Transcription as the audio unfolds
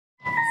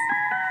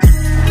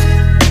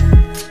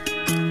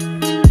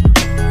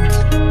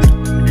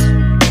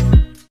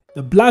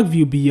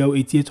Blackview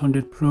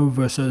BL8800 Pro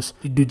versus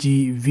the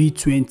Doogee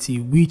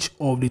V20. Which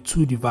of the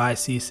two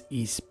devices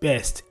is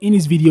best? In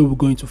this video, we're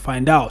going to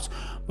find out.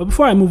 But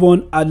before I move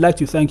on, I'd like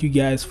to thank you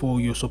guys for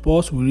your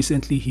support. We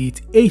recently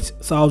hit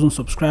 8,000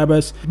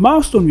 subscribers. The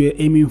milestone we're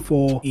aiming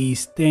for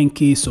is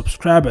 10k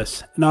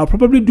subscribers, and I'll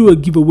probably do a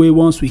giveaway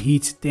once we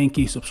hit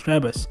 10k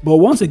subscribers. But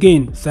once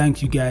again,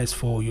 thank you guys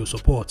for your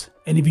support.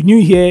 And if you're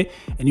new here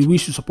and you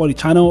wish to support the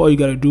channel, all you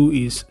gotta do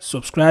is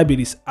subscribe. It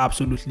is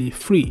absolutely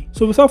free.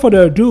 So without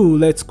further ado,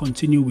 let's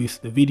continue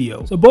with the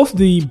video. So both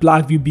the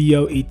Blackview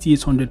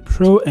BL8800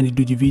 Pro and the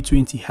Doogee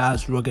V20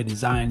 has rugged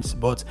designs,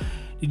 but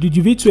the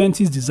Doogee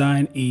V20's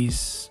design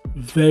is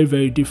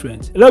very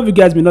different. A lot of you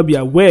guys may not be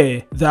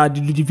aware that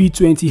the Doogee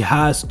V20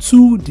 has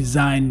two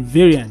design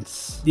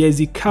variants. There is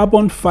a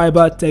carbon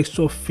fiber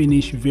texture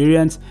finish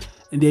variant,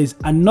 and there is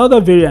another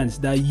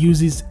variant that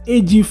uses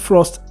AG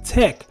Frost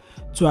tech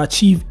to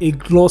achieve a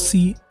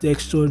glossy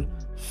textured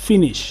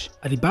finish.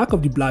 At the back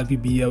of the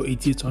Blackview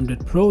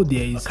BL8800 Pro,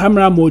 there is a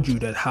camera module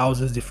that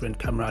houses different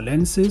camera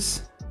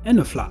lenses and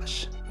a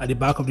flash. At the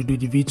back of the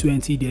Doogee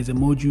V20, there's a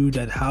module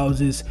that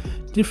houses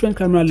different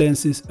camera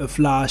lenses, a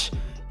flash,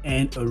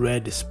 and a rear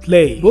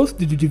display. Both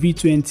the Doogee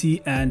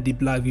V20 and the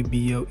Blackview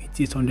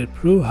BL8800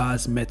 Pro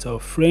has metal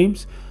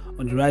frames.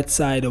 On the right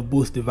side of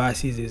both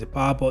devices, there's a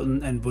power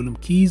button and volume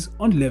keys.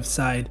 On the left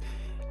side,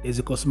 there's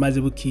a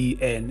customizable key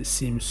and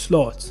SIM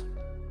slot.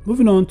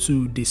 Moving on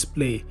to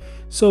display.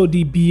 So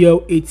the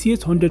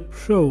BL8800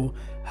 Pro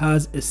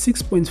has a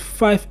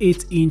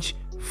 6.58-inch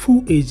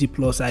Full HD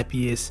Plus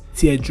IPS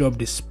teardrop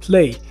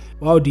display,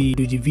 while the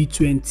Doogee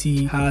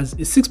V20 has a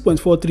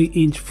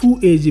 6.43-inch Full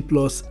HD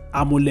Plus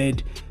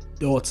AMOLED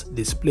dot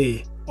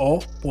display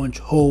or punch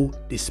hole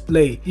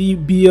display. The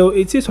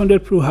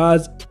BL8800 Pro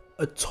has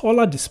a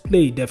taller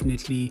display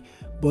definitely,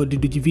 but the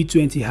Doogee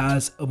V20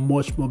 has a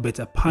much more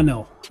better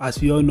panel. As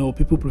we all know,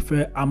 people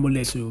prefer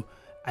AMOLED to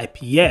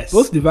IPS.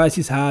 Both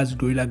devices has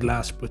Gorilla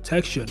Glass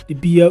protection. The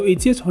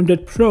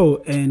BL8800 Pro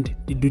and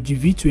the Doogee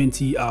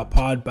V20 are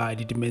powered by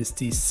the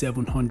Dimensity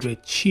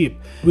 700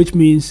 chip, which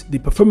means the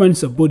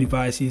performance of both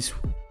devices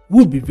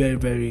would be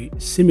very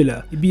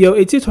similar. The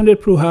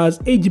BL8800 Pro has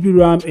 8GB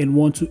RAM and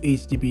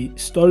 128GB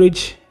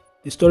storage.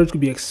 The storage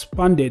could be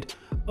expanded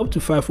up to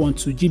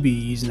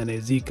 512GB using an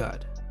SD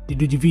card. The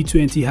Doogee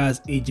V20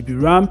 has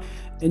 8GB RAM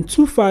and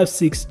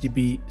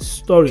 256GB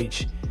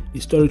storage. The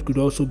storage could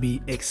also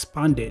be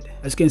expanded.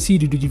 As you can see,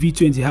 the Doogee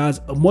V20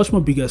 has a much more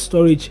bigger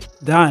storage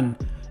than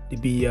the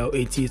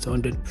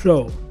BL8800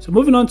 Pro. So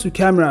moving on to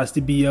cameras,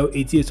 the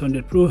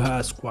BL8800 Pro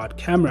has quad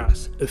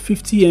cameras, a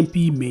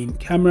 50MP main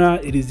camera.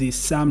 It is a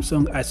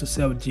Samsung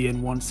ISOCELL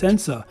GN1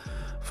 sensor,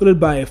 followed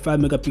by a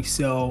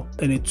 5MP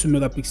and a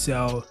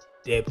 2MP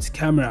depth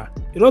camera.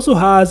 It also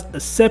has a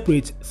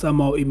separate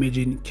thermal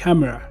imaging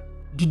camera.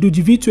 The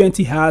Doogee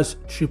V20 has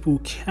triple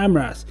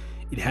cameras.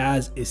 It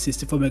has a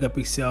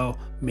 64MP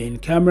main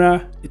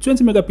camera, a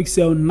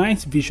 20MP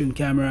night vision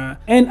camera,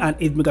 and an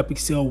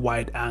 8MP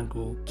wide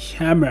angle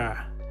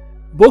camera.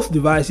 Both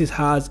devices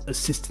has a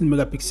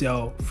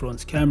 16MP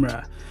front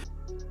camera.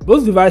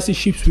 Both devices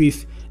ships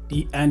with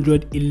the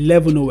Android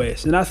 11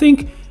 OS, and I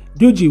think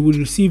Doogee will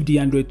receive the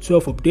Android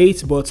 12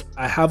 update, but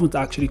I haven't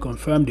actually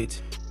confirmed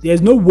it.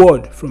 There's no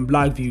word from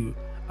Blackview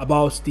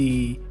about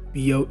the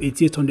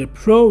BL8800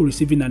 Pro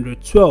receiving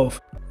Android 12.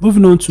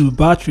 Moving on to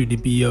battery, the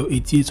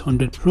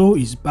BL8800 Pro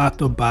is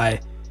backed up by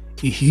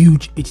a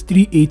huge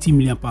 8380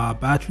 mAh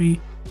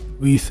battery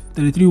with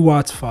 33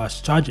 watts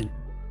fast charging,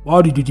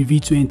 while the Doogee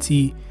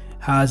V20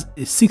 has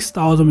a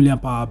 6000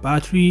 mAh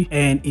battery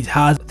and it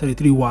has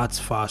 33 watts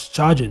fast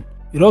charging.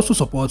 It also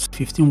supports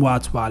 15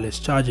 watts wireless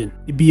charging.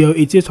 The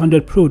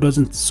BL8800 Pro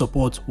doesn't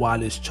support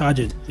wireless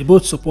charging. They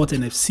both support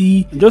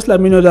NFC, and just like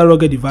many other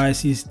rugged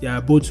devices, they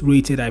are both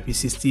rated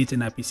IP68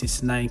 and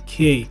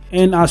IP69K.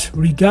 And as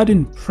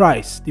regarding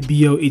price, the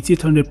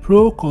BL8800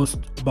 Pro costs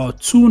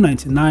about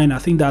 $299. I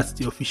think that's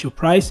the official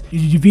price.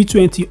 The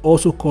V20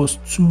 also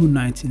costs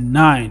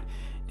 $299.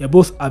 They're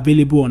both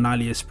available on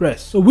AliExpress.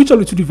 So which of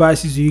the two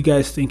devices do you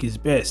guys think is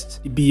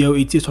best? The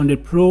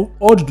BL8800 Pro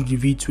or the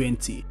Doogee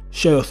V20?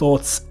 Share your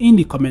thoughts in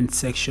the comment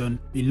section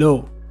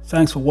below.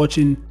 Thanks for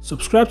watching,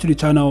 subscribe to the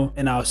channel,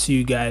 and I'll see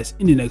you guys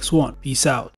in the next one. Peace out.